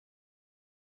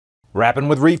Rappin'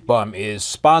 with ReefBum is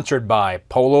sponsored by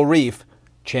Polo Reef,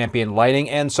 Champion Lighting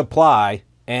and Supply,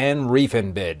 and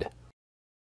ReefnBid.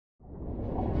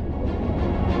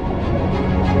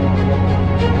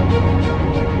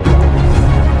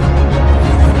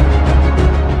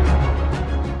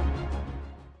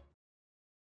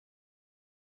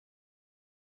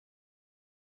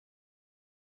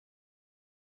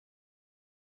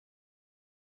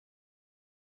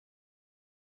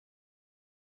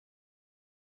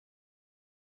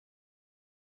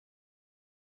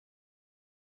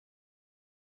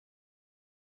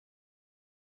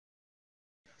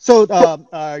 So,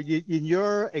 in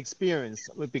your experience,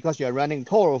 because you're running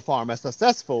coral farm, a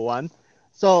successful one,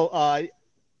 so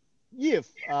if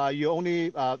you only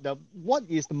what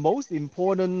is the most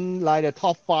important, like the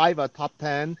top 5 or top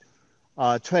 10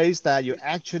 traits that you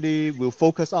actually will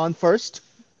focus on first?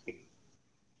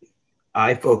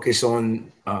 I focus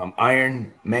on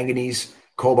iron, manganese,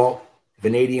 cobalt,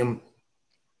 vanadium,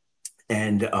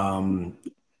 and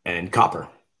copper.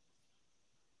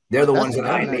 They're the ones that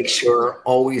I make sure are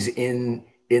always in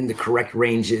the correct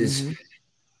ranges.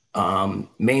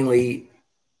 Mainly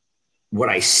what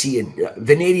I see,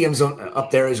 vanadium's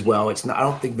up there as well. It's not. I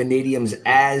don't think vanadium's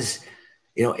as,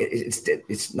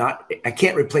 it's not. I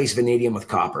can't replace vanadium with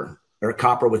copper or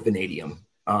copper with vanadium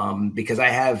because I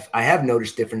have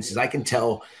noticed differences. I can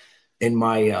tell in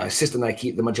my system that I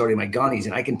keep the majority of my gonnies,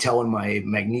 and I can tell when my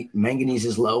manganese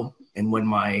is low and when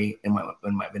my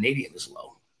vanadium is low.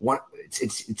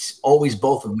 It's always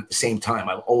both of them at the same time.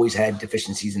 I've always had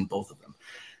deficiencies in both of them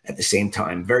at the same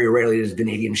time. Very rarely does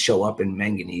vanadium show up and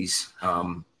manganese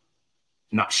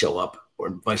not show up,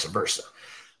 or vice versa.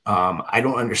 I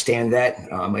don't understand that.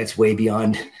 It's way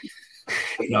beyond,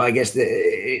 I guess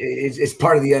it's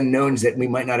part of the unknowns that we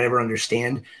might not ever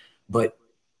understand. But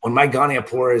when my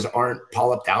gonioporas aren't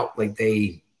polyped out like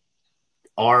they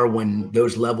are when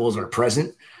those levels are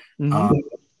present, and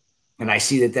I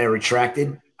see that they're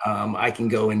retracted, I can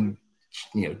go and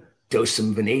dose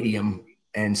some vanadium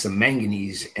and some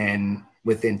manganese, and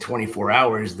within 24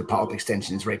 hours the polyp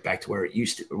extension is right back to where it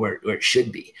used to, where it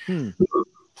should be.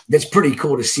 That's pretty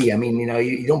cool to see. I mean,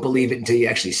 you don't believe it until you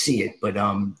actually see it, but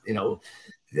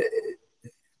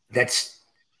that's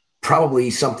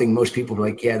probably something most people are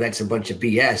like, yeah, that's a bunch of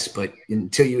BS. But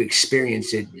until you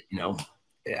experience it,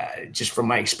 just from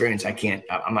my experience,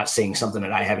 I'm not saying something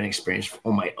that I haven't experienced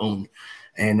on my own.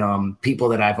 And people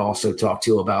that I've also talked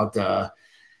to about,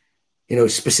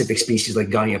 specific species like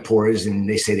gonioporas, and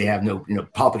they say they have no,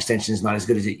 polyp extension is not as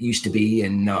good as it used to be.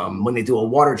 And when they do a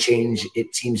water change,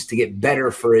 it seems to get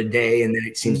better for a day, and then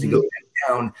it seems to go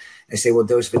down. I say, well,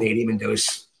 dose vanadium and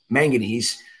dose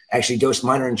manganese, actually dose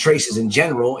minor and traces in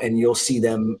general, and you'll see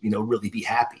them, really be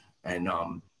happy. And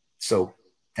so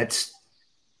that's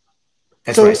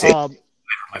what I say.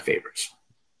 My favorites.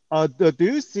 Do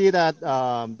you see that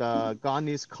the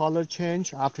gonnies color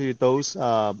change after you dose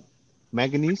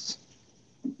manganese?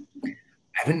 I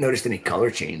haven't noticed any color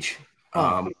change.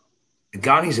 The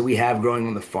gonnies that we have growing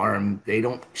on the farm, they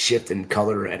don't shift in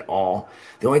color at all.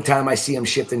 The only time I see them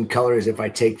shift in color is if I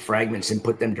take fragments and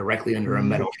put them directly under a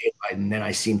metal halide, and then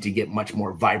I seem to get much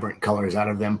more vibrant colors out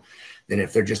of them than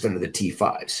if they're just under the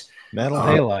T5s. Metal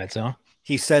halides, huh?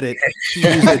 He said it. He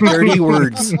used the dirty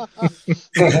words.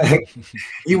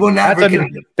 You will never.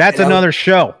 That's another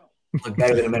show. Look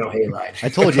better than a metal halide. I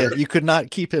told you, you could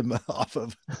not keep him off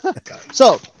of.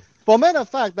 So, for matter of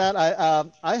fact, that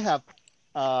I have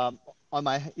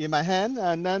in my hand,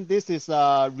 and then this is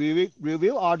a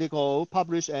review article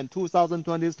published in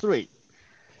 2023.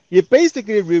 It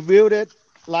basically reviewed it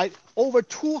like over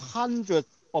 200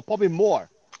 or probably more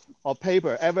of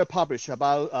paper ever published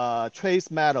about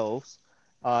trace metals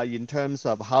in terms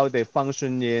of how they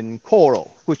function in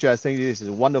coral, which I think is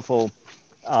a wonderful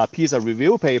piece of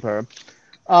review paper.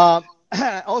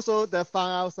 Also, they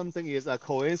found out something is a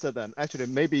coincidence. Actually,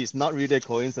 maybe it's not really a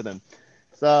coincidence.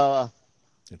 So,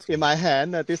 in my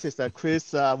hand, this is a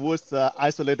Chris Woods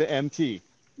isolated MT.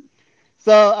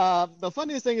 So, the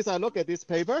funny thing is, I look at this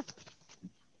paper,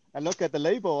 I look at the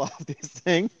label of this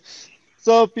thing.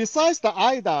 So, besides the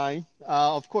iodine,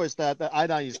 of course, that the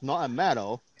iodine is not a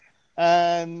metal,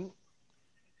 and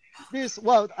this,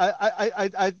 well,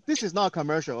 this is not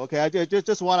commercial, okay? I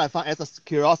just what I find as a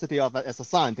curiosity as a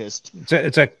scientist.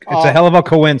 It's a hell of a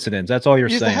coincidence. That's all you're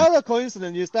saying. It's a hell of a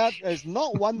coincidence. Is that it's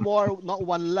not one more, not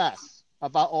one less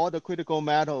about all the critical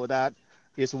metal that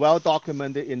is well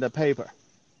documented in the paper.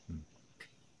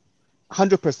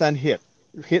 100% hit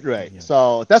rate. Yeah.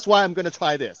 So that's why I'm gonna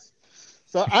try this.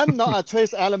 So I'm not a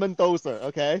trace element doser,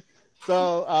 okay?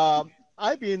 So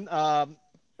I've been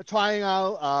trying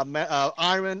out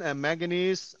iron and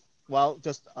manganese well,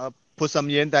 just put some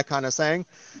in, that kind of thing.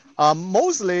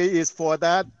 Mostly is for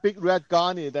that big red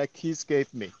garnet that Keith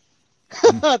gave me.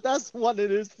 That's what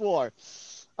it is for.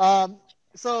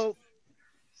 So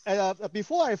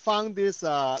before I found this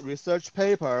research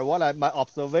paper, my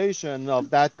observation of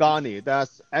that garnet,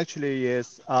 that's actually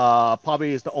is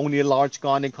probably is the only large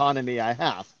garnet colony I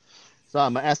have. So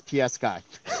I'm an SPS guy.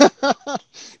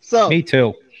 So Me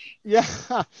too. yeah.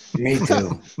 Me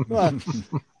too.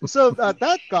 So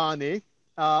that garnet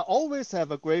always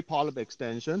have a great polyp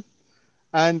extension,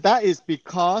 and that is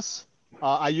because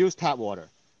I use tap water.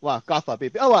 Well, God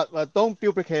forbid. Oh, well, don't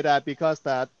duplicate that, because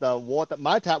that the water,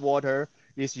 my tap water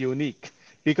is unique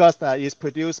because that is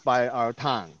produced by our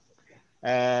town,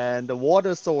 and the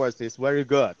water source is very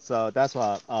good. So that's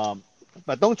why.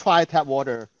 But don't try tap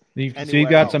water. So you anywhere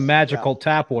got else. some magical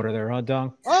tap water there, huh,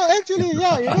 Dong? Oh, actually,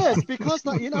 yeah, it is, because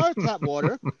in our tap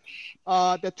water,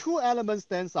 the two elements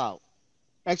stands out.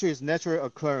 Actually, it's naturally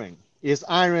occurring. Is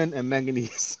iron and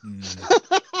manganese.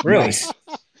 Really? Nice.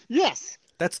 Yes.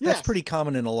 That's Yes. pretty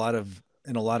common in a lot of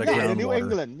Yeah, groundwater. in New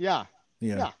England. Yeah.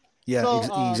 Yeah. Yeah.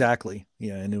 So, Exactly.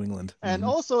 Yeah, in New England. And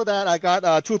also that I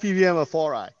got 2 ppm of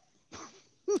fluoride.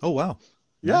 Oh wow.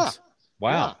 Yeah. Nice.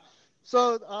 Wow. Yeah.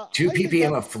 So 2 I think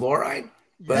ppm that- of fluoride?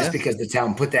 But Yes. that's because the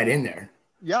town put that in there.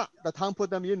 Yeah, the town put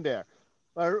them in there.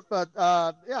 But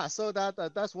yeah, so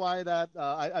that's why that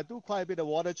I do quite a bit of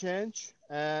water change,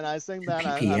 and I think 2 that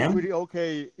I'm ppm? pretty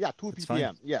okay. Yeah, 2 That's ppm.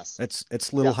 fine. Yes. It's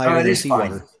a little Yeah. higher it than is fine.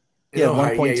 seawater. A Yeah, little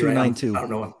higher. Yeah, you're right. 1.292 I don't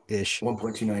know. ish.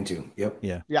 1.292. Yep.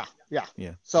 Yeah. Yeah.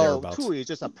 Yeah. So thereabouts. 2 is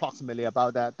just approximately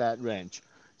about that range.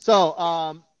 So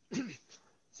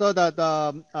so that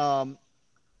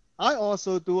I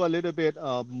also do a little bit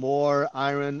of more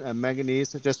iron and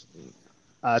manganese. Just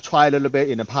try a little bit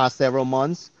in the past several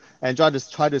months, and try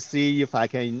to see if I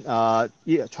can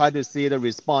try to see the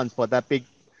response for that big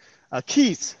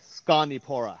Keith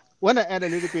Scarnipora. When I add a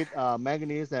little bit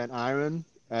manganese and iron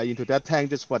into that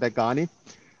tank just for that garnet,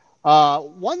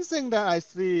 one thing that I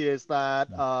see is that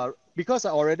because I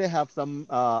already have some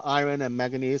iron and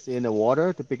manganese in the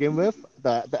water to begin with,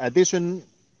 the addition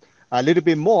a little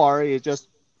bit more is just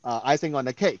icing on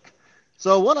the cake.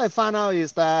 So what I found out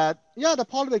is that, yeah, the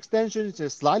polyp extension is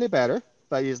just slightly better,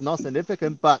 but it's not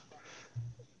significant. But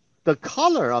the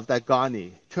color of that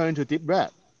garnet turned to deep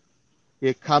red.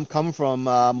 It come from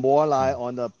more like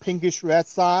on the pinkish red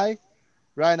side.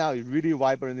 Right now, it's really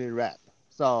vibrantly red.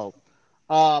 So,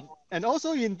 and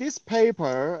also in this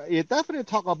paper, it definitely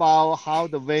talk about how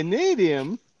the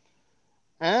vanadium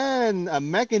and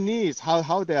manganese,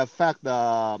 how they affect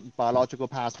the biological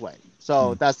pathway.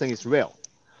 So that thing is real.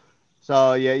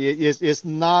 So yeah, it's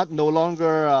not no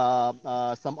longer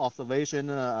some observation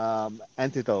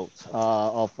antidote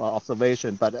of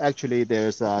observation, but actually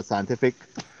there's a scientific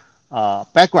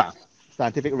background,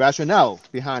 scientific rationale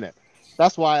behind it.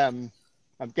 That's why I'm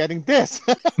getting this.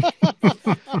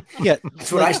 Yeah.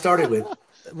 That's what I started with.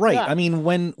 Right. Yeah. I mean,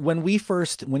 when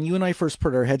you and I first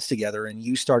put our heads together and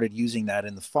you started using that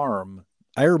in the farm,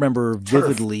 I remember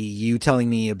vividly you telling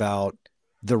me about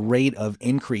the rate of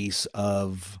increase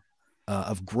of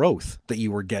growth that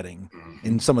you were getting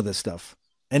in some of this stuff.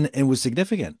 And it was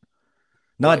significant.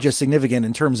 Not just significant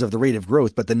in terms of the rate of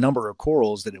growth, but the number of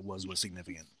corals that it was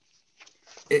significant.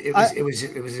 It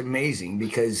was amazing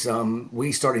because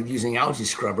we started using algae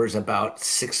scrubbers about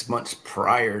 6 months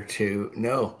prior to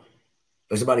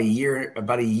it was about a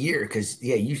year because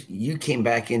you came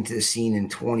back into the scene in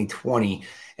 2020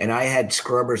 and I had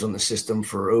scrubbers on the system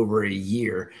for over a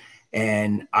year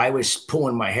and I was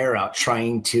pulling my hair out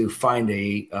trying to find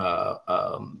a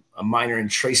minor and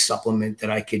trace supplement that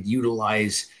I could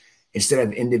utilize instead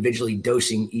of individually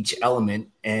dosing each element.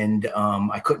 And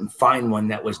I couldn't find one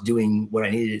that was doing what I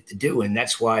needed it to do. And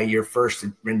that's why your first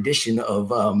rendition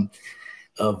of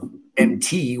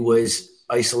MT was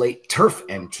isolate turf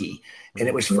MT. And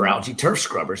it was for algae turf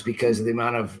scrubbers because of the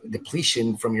amount of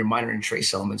depletion from your minor and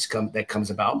trace elements that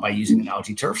comes about by using an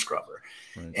algae turf scrubber.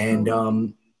 Right. And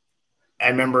I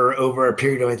remember over a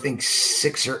period of, I think,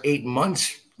 6 or 8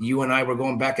 months, you and I were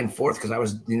going back and forth because I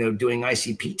was, doing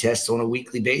ICP tests on a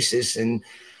weekly basis, and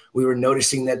we were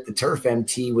noticing that the turf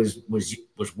MT was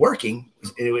working,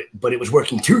 but it was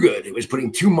working too good. It was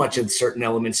putting too much of certain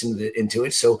elements into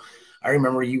it. So I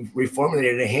remember you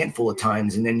reformulated it a handful of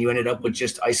times, and then you ended up with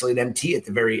just isolate MT at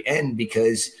the very end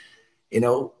because, it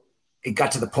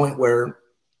got to the point where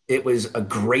it was a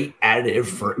great additive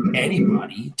for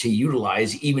anybody to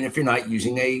utilize, even if you're not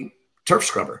using a turf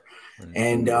scrubber.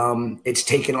 And it's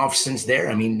taken off since there.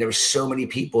 I mean, there were so many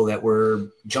people that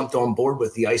jumped on board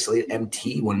with the isolate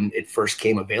MT when it first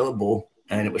came available,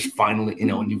 and it was finally,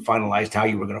 when you finalized how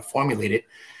you were going to formulate it.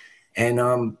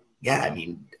 And yeah, I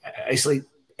mean, Isolate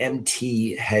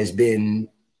MT has been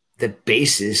the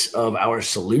basis of our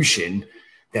solution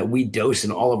that we dose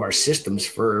in all of our systems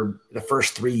for the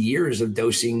first 3 years of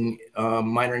dosing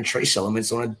minor and trace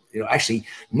elements on a, actually,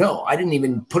 no, I didn't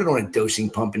even put it on a dosing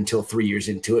pump until 3 years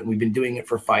into it. And we've been doing it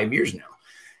for 5 years now.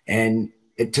 And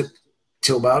it took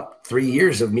till about 3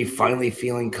 years of me finally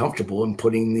feeling comfortable and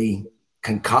putting the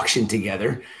concoction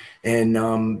together and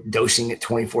dosing it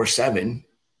 24/7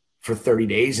 for 30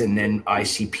 days. And then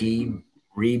ICP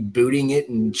rebooting it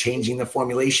and changing the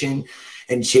formulation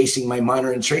and chasing my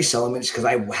minor and trace elements, because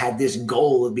I had this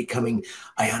goal of becoming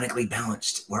ionically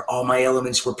balanced, where all my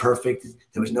elements were perfect.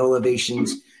 There was no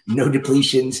elevations, no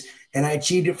depletions, and I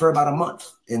achieved it for about a month.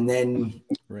 And then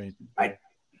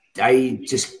I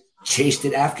just chased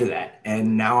it after that.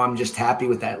 And now I'm just happy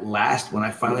with that last when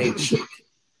I finally achieved it.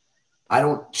 I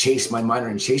don't chase my minor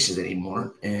and chases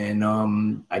anymore. And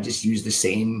I just use the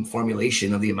same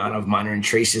formulation of the amount of minor and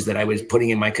traces that I was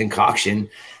putting in my concoction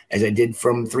as I did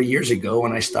from 3 years ago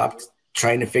when I stopped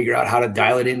trying to figure out how to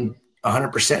dial it in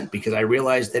 100%, because I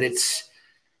realized that it's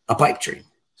a pipe dream.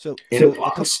 So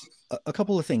a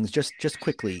couple of things, just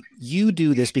quickly. You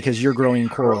do this because you're growing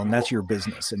coral and that's your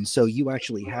business. And so you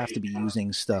actually have to be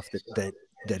using stuff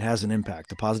that has an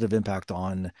impact, a positive impact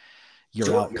on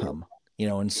your outcome.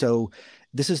 And so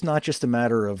this is not just a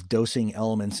matter of dosing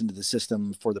elements into the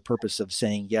system for the purpose of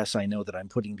saying, yes, I know that I'm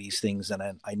putting these things and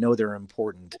I know they're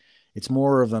important. It's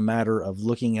more of a matter of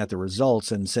looking at the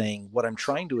results and saying, what I'm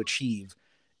trying to achieve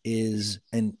is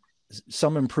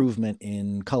some improvement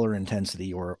in color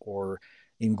intensity or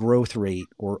in growth rate,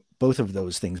 or both of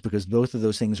those things, because both of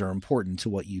those things are important to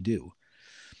what you do.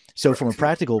 So from a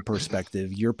practical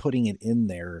perspective, you're putting it in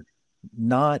there,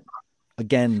 not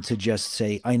again to just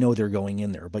say, I know they're going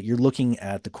in there, but you're looking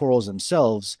at the corals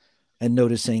themselves and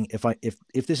noticing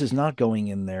if this is not going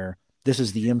in there, this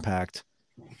is the impact.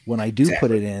 When I do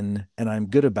put it in and I'm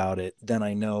good about it, then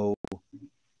I know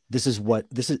this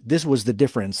was the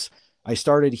difference. I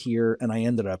started here and I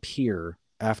ended up here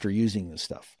after using this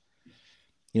stuff.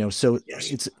 So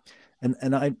it's,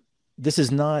 this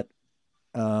is not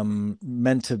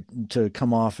meant to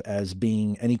come off as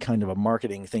being any kind of a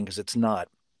marketing thing, because it's not.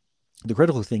 The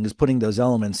critical thing is putting those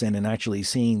elements in and actually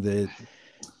seeing the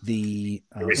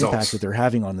impact that they're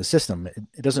having on the system.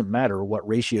 It doesn't matter what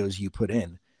ratios you put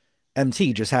in.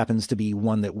 MT just happens to be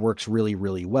one that works really,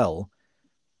 really well.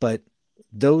 But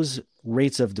those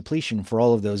rates of depletion for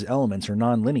all of those elements are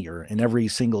nonlinear in every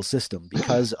single system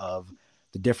because of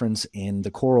the difference in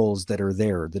the corals that are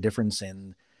there, the difference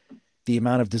in the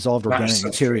amount of dissolved organic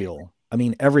material. I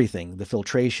mean, everything, the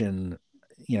filtration,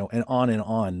 and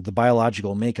on, the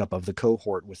biological makeup of the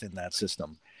cohort within that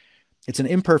system. It's an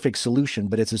imperfect solution,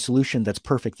 but it's a solution that's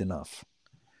perfect enough.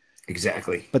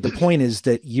 Exactly. But the point is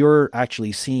that you're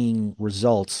actually seeing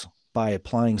results by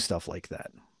applying stuff like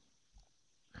that.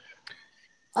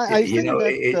 I think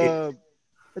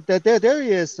that there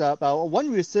is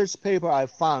one research paper I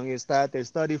found is that they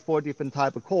study 4 different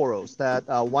types of corals. That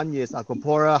one is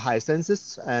Acropora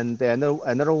hyacinthus, and then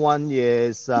another one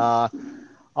is a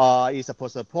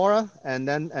Prosopora, and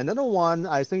then another one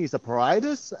I think is a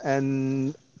Poritis,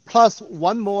 and plus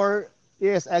one more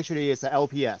is actually a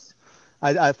LPS.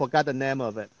 I forgot the name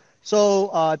of it.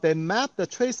 So they map the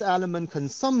trace element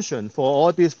consumption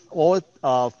for all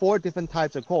 4 different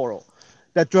types of coral.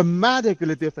 They're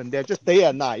dramatically different. They're just day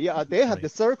and night. Yeah, they have the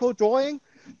circle drawing.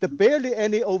 There's barely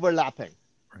any overlapping.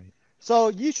 Right.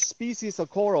 So each species of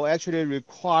coral actually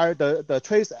require the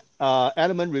trace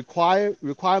element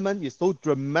requirement is so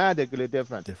dramatically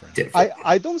different.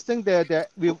 I don't think that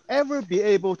we'll ever be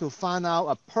able to find out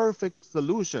a perfect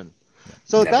solution.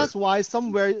 So that's why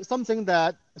somewhere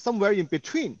in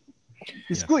between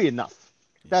is good enough.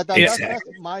 That's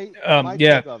my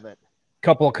take of it.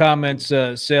 Couple of comments.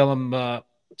 Salem,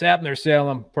 it's happening there,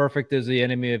 Salem. Perfect is the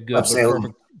enemy of good.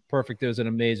 But perfect is an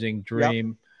amazing dream.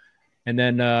 Yep. And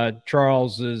then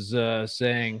Charles is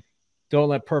saying, don't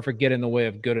let perfect get in the way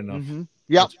of good enough. Mm-hmm.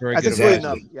 Yeah, that's very good. Good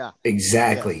enough. Yeah,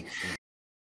 exactly.